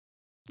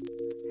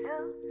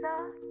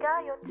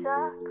누나가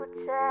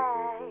요자꾸제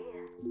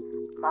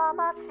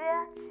Mama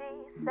said she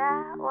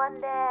said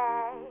one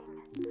day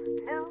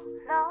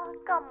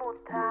누나가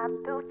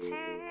못하두지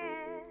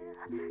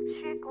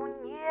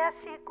시구니에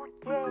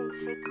시구다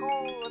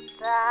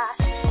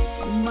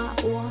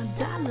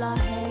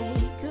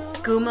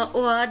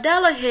Gumawa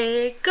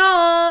Dalahe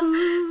Go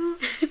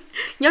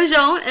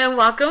Yongzhong and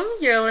welcome.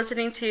 You're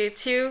listening to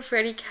Two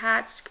Freddy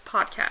Cats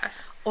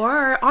podcast.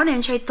 Or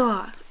Onin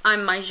Chaito.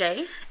 I'm Mai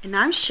Jay. And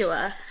I'm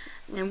Shua.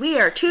 And we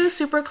are two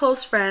super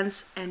close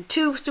friends and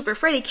two super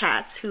Freddy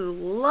Cats who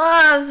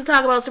loves to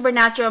talk about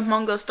supernatural and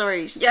Mongo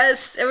stories.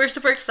 Yes, and we're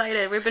super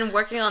excited. We've been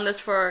working on this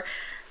for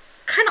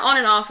kind of on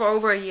and off for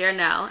over a year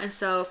now. And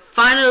so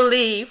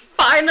finally,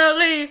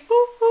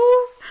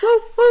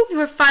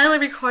 we're finally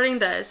recording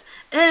this.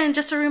 And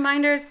just a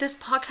reminder, this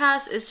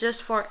podcast is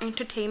just for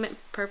entertainment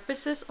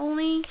purposes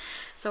only.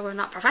 So we're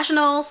not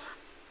professionals.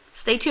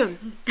 Stay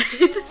tuned.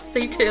 Just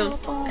stay tuned.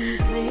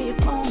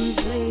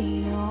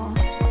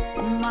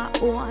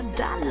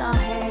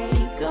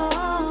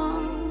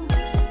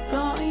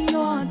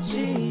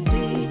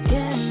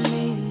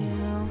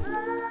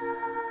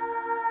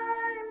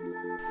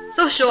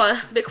 So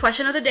sure, the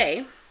question of the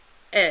day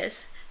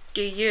is,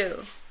 do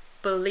you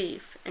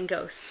believe in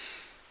ghosts?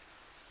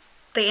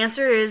 The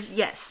answer is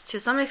yes. To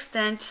some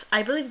extent,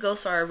 I believe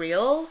ghosts are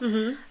real.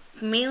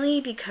 Mainly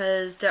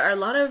because there are a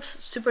lot of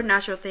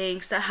supernatural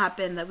things that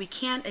happen that we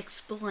can't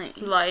explain.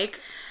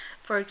 Like?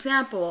 For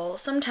example,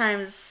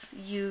 sometimes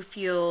you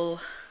feel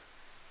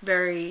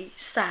very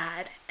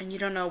sad and you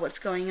don't know what's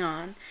going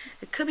on.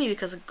 It could be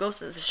because a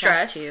ghost is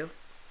attached to you.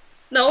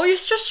 No, you're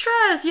just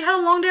stressed. You had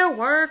a long day at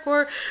work,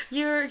 or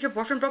your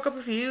boyfriend broke up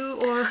with you,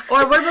 or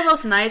what about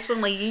those nights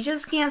when like you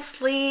just can't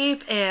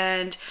sleep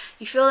and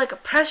you feel like a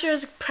pressure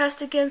is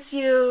pressed against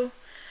you,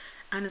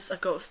 and it's a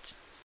ghost.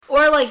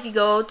 Or like if you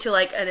go to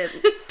like a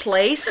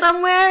place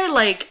somewhere,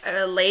 like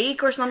a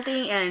lake or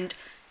something, and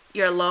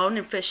you're alone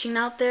and fishing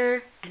out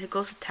there, and a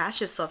ghost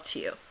attaches itself to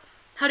you.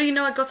 How do you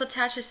know a ghost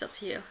attaches itself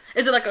to you?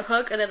 Is it like a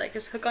hook, and then like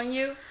just hook on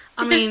you?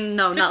 I mean,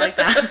 no, not like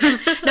that.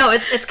 No,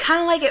 it's kind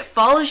of like it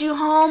follows you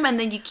home, and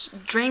then you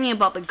keep dreaming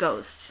about the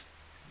ghost.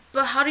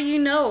 But how do you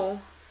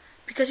know?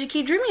 Because you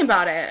keep dreaming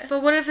about it.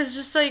 But what if it's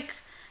just like...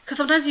 Because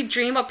sometimes you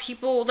dream about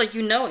people, like,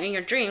 you know, in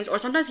your dreams. Or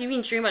sometimes you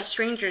even dream about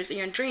strangers in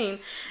your dream.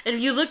 And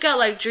if you look at,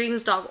 like,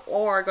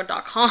 dreams.org or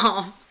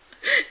 .com,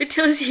 it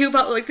tells you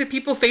about, like, the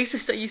people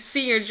faces that you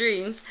see in your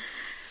dreams.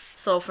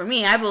 So for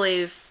me, I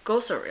believe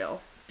ghosts are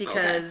real.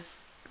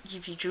 Because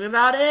if you dream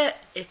about it,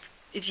 if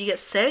you get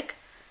sick,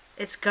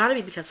 it's gotta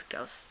be because of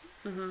ghosts.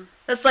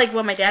 That's like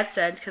what my dad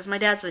said, because my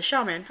dad's a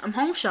shaman. I'm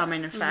home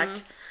shaman, in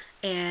fact.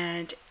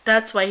 And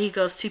that's why he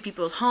goes to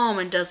people's home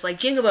and does like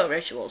jingle bell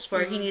rituals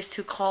where he needs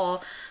to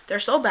call their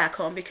soul back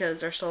home because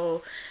their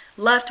soul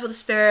left with a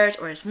spirit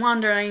or is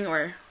wandering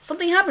or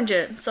something happened to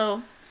it.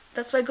 So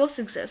that's why ghosts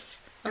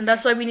exist. And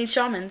that's why we need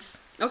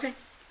shamans. Okay.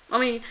 I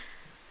mean,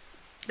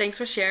 thanks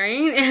for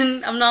sharing.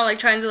 And I'm not like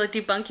trying to like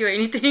debunk you or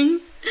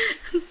anything.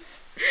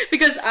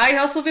 Because I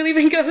also believe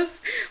in ghosts.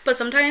 But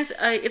sometimes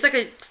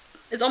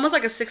it's almost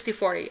like a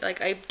 60-40.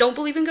 Like, I don't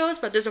believe in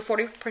ghosts, but there's a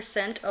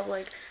 40% of,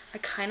 like, I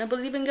kind of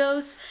believe in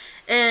ghosts.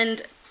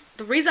 And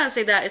the reason I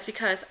say that is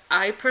because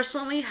I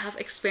personally have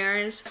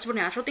experienced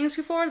supernatural things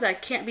before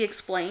that can't be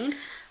explained,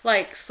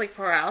 like sleep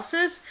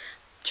paralysis.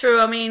 True,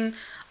 I mean,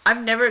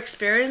 I've never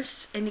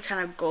experienced any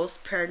kind of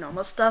ghost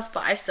paranormal stuff,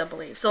 but I still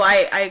believe. So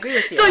I agree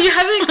with you. So you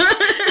haven't...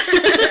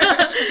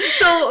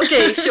 So,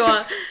 okay,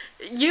 sure.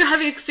 You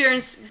haven't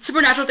experienced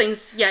supernatural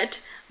things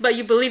yet, but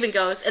you believe in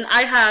ghosts, and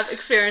I have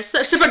experienced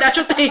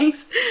supernatural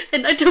things,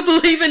 and I don't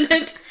believe in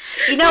it.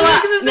 You know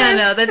what?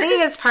 No. The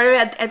thing is, part of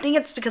it, I think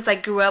it's because I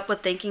grew up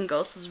with thinking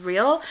ghosts is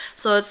real,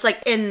 so it's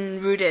like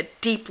enrooted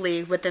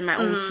deeply within my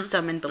own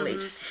system and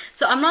beliefs.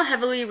 So I'm not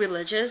heavily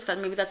religious, that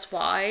maybe that's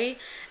why,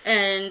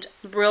 and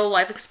real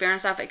life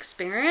experience I've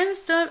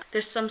experienced,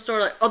 there's some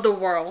sort of like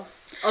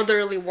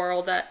otherly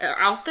world that are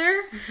out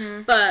there,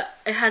 but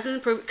it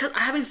hasn't proved, because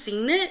I haven't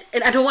seen it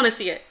and I don't want to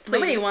see it. Please.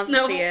 Nobody wants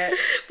to see it.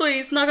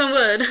 Please, knock on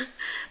wood.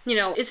 You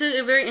know, it's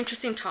a very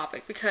interesting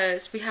topic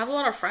because we have a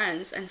lot of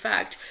friends, in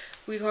fact,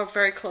 we are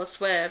very close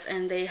with,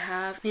 and they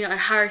have, you know, a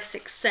higher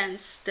sixth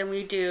sense than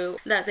we do,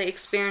 that they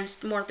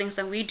experience more things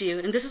than we do.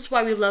 And this is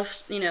why we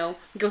love, you know,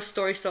 ghost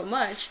stories so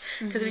much,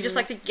 because we just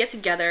like to get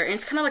together, and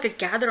it's kind of like a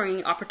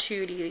gathering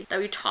opportunity that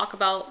we talk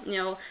about, you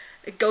know,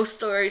 ghost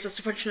stories or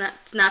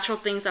supernatural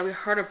things that we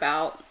heard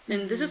about.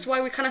 And this is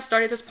why we kind of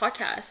started this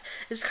podcast,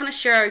 is kind of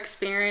share our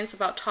experience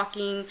about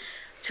talking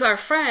to our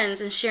friends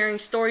and sharing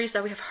stories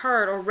that we have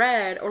heard or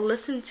read or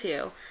listened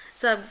to.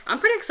 So I'm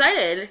pretty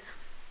excited.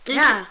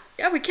 Yeah,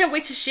 we can't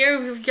wait to share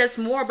with you guys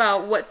more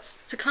about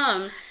what's to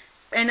come.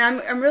 And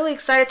I'm really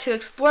excited to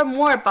explore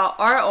more about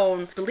our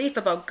own belief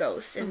about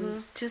ghosts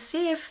and to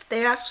see if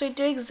they actually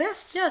do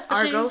exist. Yeah,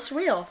 are ghosts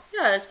real?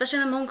 Yeah,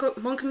 especially in the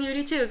Hmong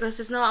community too, because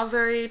it's not a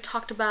very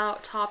talked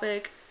about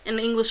topic in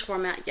the English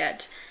format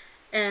yet.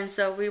 And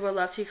so we would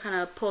love to kind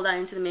of pull that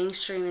into the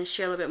mainstream and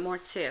share a little bit more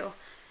too.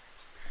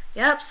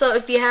 Yep, so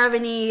if you have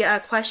any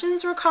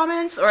questions or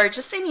comments or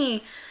just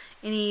any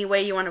any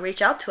way you want to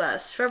reach out to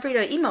us, feel free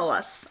to email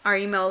us. Our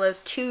email is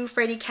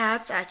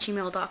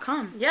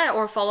twofreddicats@gmail.com. Yeah,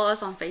 or follow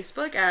us on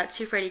Facebook at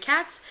Two Freddy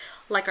Cats.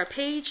 Like our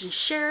page and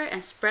share it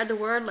and spread the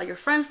word. Let your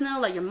friends know,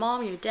 let your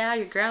mom, your dad,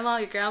 your grandma,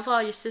 your grandpa,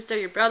 your sister,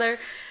 your brother,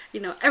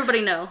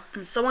 everybody know.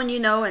 Someone you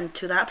know, and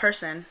to that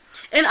person.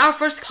 And our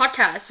first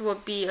podcast will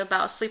be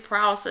about sleep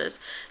paralysis.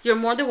 You're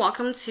more than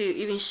welcome to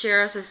even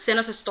share us or send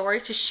us a story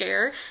to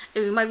share,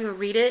 and we might even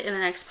read it in the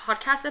next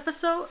podcast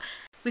episode.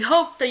 We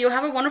hope that you'll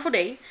have a wonderful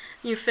day.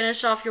 You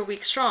finish off your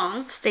week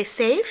strong. Stay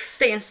safe.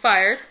 Stay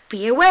inspired.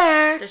 Be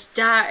aware. There's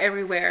dad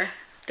everywhere.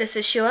 This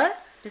is Shua.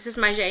 This is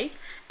my Jay.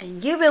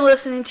 And you've been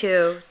listening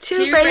to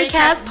Two Freddy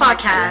Cats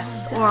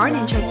Podcasts. Or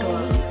Ninja.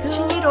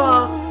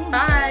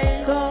 Bye.